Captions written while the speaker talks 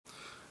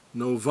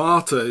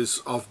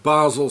Novartis of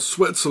Basel,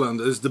 Switzerland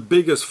is the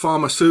biggest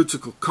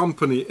pharmaceutical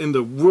company in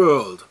the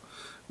world,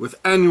 with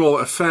annual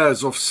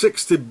affairs of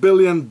 $60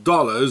 billion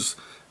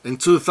in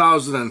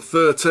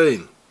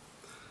 2013.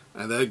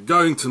 And they're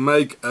going to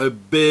make a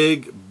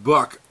big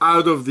buck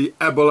out of the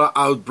Ebola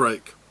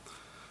outbreak.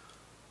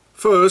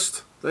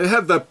 First, they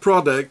had their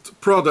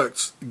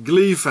products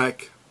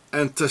Gleevec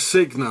and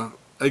Tasigna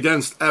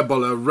against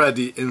Ebola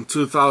ready in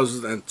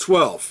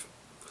 2012.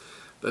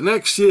 The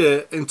next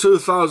year, in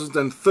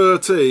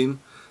 2013,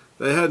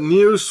 they had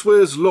new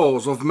Swiss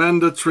laws of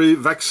mandatory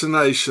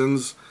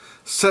vaccinations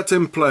set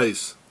in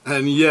place.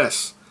 And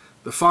yes,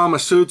 the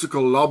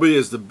pharmaceutical lobby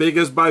is the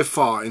biggest by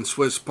far in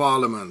Swiss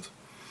Parliament.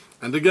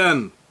 And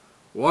again,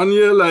 1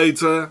 year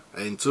later,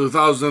 in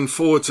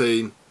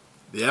 2014,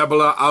 the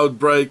Ebola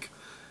outbreak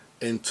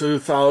in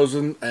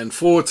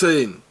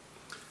 2014,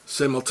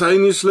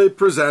 simultaneously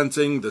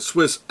presenting the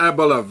Swiss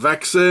Ebola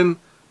vaccine,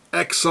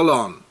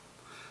 Exelon.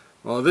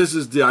 Well, this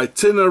is the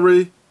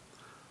itinerary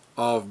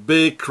of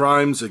big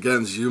crimes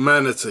against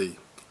humanity.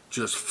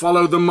 Just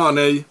follow the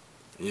money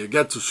and you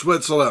get to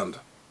Switzerland.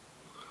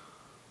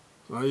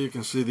 So you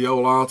can see the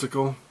whole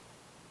article.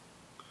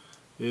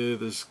 Here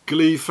there's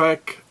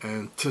Gleevec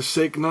and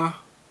Tasigna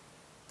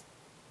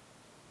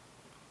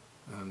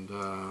and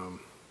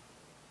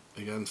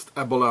against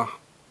Ebola.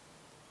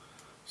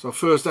 So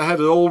first I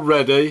had it all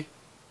ready,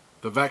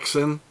 the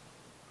vaccine,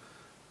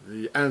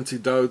 the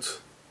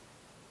antidote,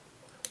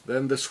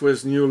 then the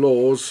Swiss new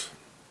laws,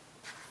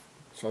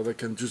 so they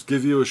can just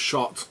give you a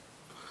shot,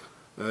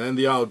 and then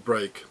the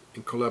outbreak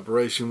in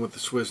collaboration with the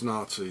Swiss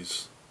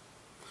Nazis,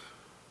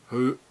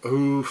 who've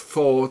been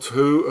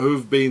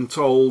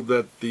told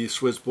that the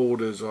Swiss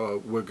borders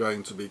were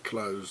going to be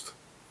closed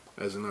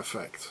as an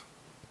effect.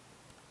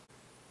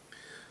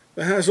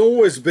 There has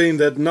always been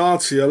that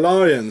Nazi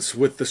alliance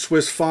with the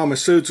Swiss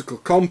pharmaceutical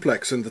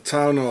complex in the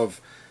town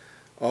of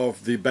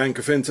the Bank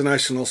of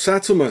International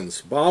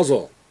Settlements,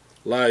 Basel,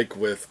 like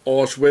with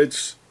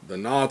Auschwitz, the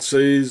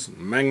Nazis,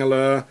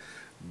 Mengele,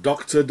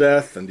 Dr.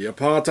 Death and the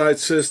apartheid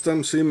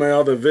system. See my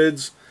other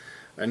vids.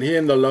 And here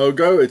in the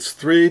logo it's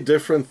 3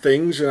 different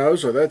things, you know,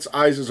 so that's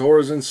Isis,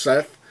 Horus and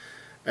Seth.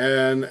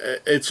 And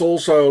it's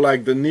also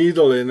like the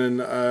needle in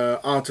an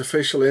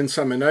artificial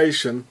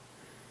insemination,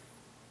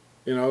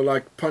 you know,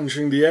 like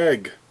punching the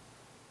egg.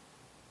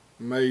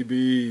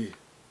 Maybe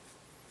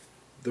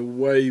the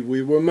way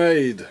we were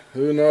made,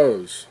 who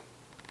knows.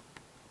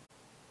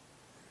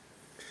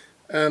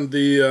 And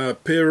the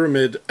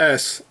Pyramid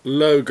S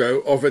logo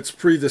of its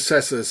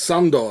predecessor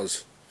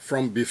Sandoz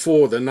from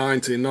before the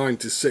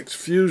 1996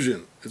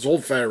 fusion. It's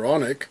all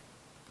pharaonic.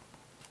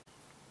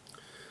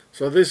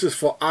 So this is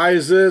for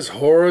Isis,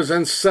 Horus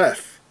and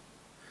Seth.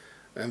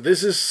 And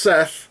this is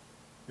Seth,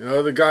 you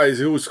know, the guy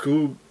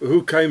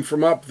who came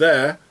from up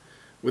there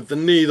with the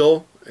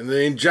needle and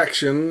the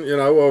injection, you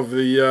know, of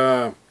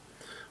the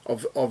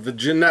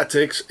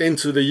genetics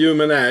into the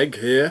human egg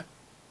here.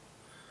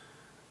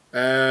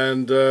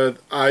 And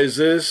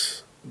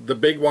Isis, the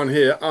big one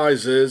here,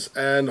 Isis,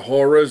 and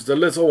Horus, the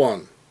little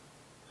one,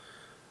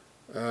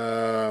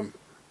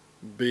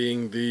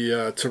 being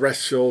the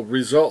terrestrial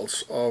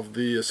results of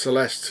the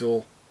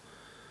celestial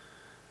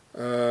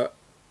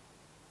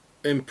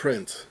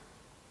imprint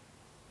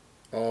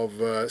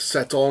of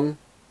Seton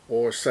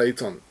or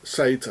Satan,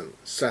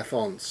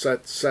 Sethon,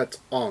 set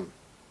on.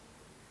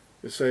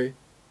 You see,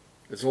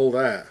 it's all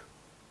there.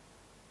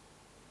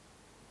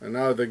 And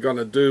now they're going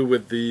to do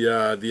with the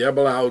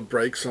Ebola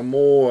outbreak some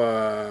more,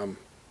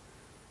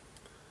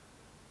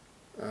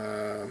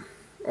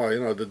 you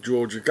know, the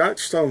Georgia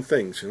Guidestone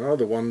things, you know,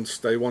 the ones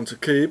they want to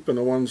keep and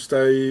the ones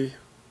they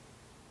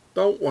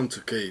don't want to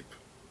keep.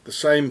 The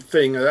same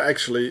thing,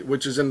 actually,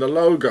 which is in the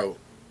logo.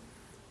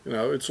 You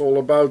know, it's all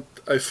about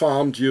a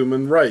farmed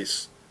human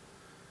race.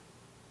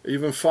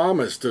 Even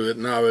farmers do it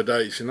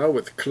nowadays, you know,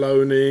 with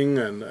cloning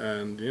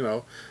and you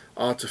know,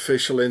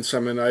 artificial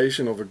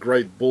insemination of a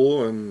great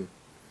bull. And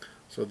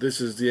so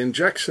this is the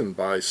injection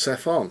by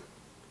Sethon,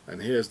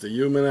 and here's the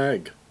human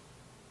egg.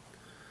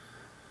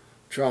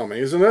 Charming,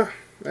 isn't it?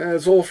 And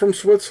it's all from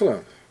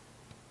Switzerland.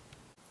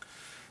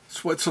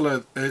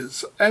 Switzerland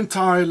is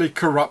entirely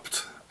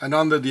corrupt and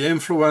under the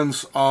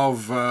influence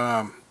of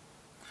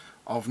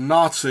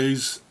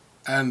Nazis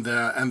and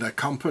their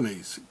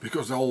companies,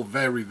 because they're all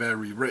very,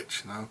 very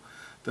rich. You know,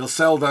 they'll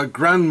sell their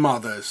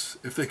grandmothers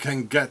if they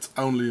can get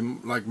only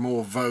like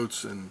more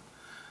votes in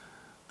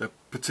their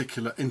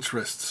particular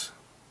interests.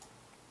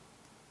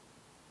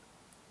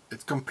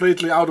 It's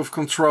completely out of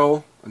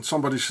control, and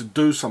somebody should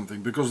do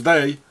something, because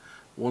they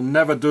will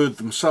never do it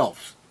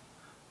themselves.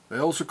 They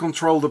also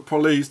control the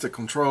police, they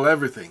control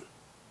everything.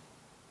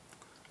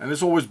 And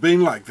it's always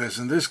been like this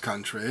in this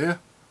country here.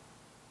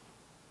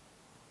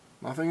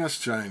 Nothing has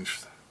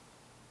changed.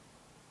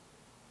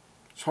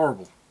 It's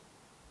horrible.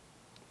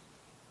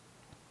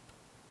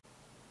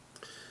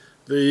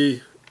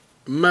 The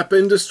MAP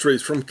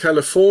Industries from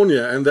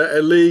California and their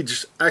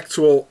alleged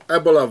actual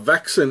Ebola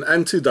vaccine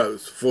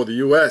antidote for the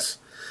US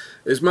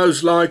is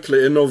most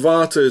likely a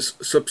Novartis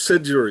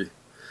subsidiary,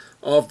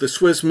 of the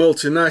Swiss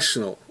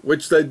multinational,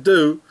 which they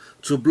do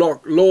to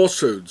block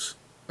lawsuits,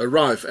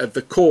 arrive at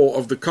the core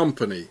of the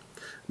company.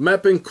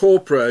 MAP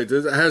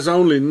Incorporated has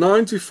only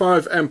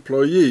 95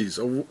 employees,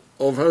 of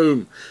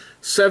whom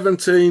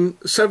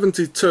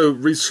 72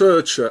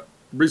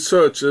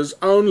 researchers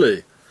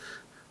only.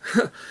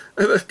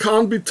 It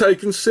can't be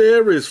taken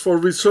serious for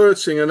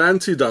researching an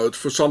antidote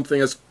for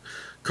something as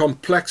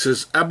complex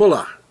as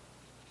Ebola.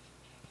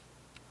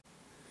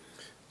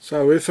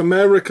 So if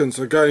Americans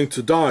are going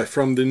to die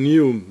from the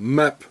new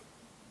MAP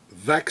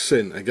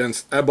vaccine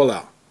against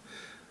Ebola,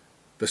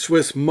 the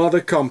Swiss mother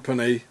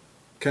company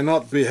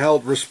cannot be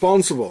held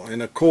responsible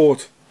in a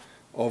court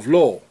of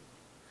law.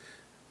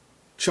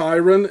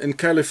 Chiron in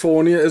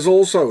California is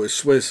also a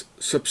Swiss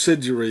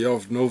subsidiary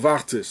of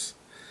Novartis,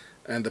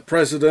 and the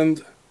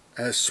president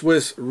has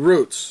Swiss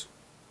roots.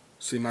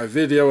 See my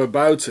video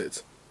about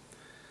it.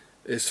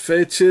 Is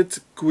fecit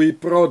qui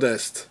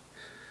prodest.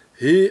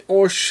 He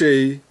or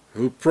she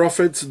who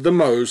profits the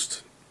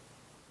most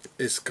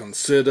is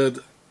considered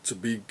to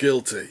be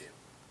guilty.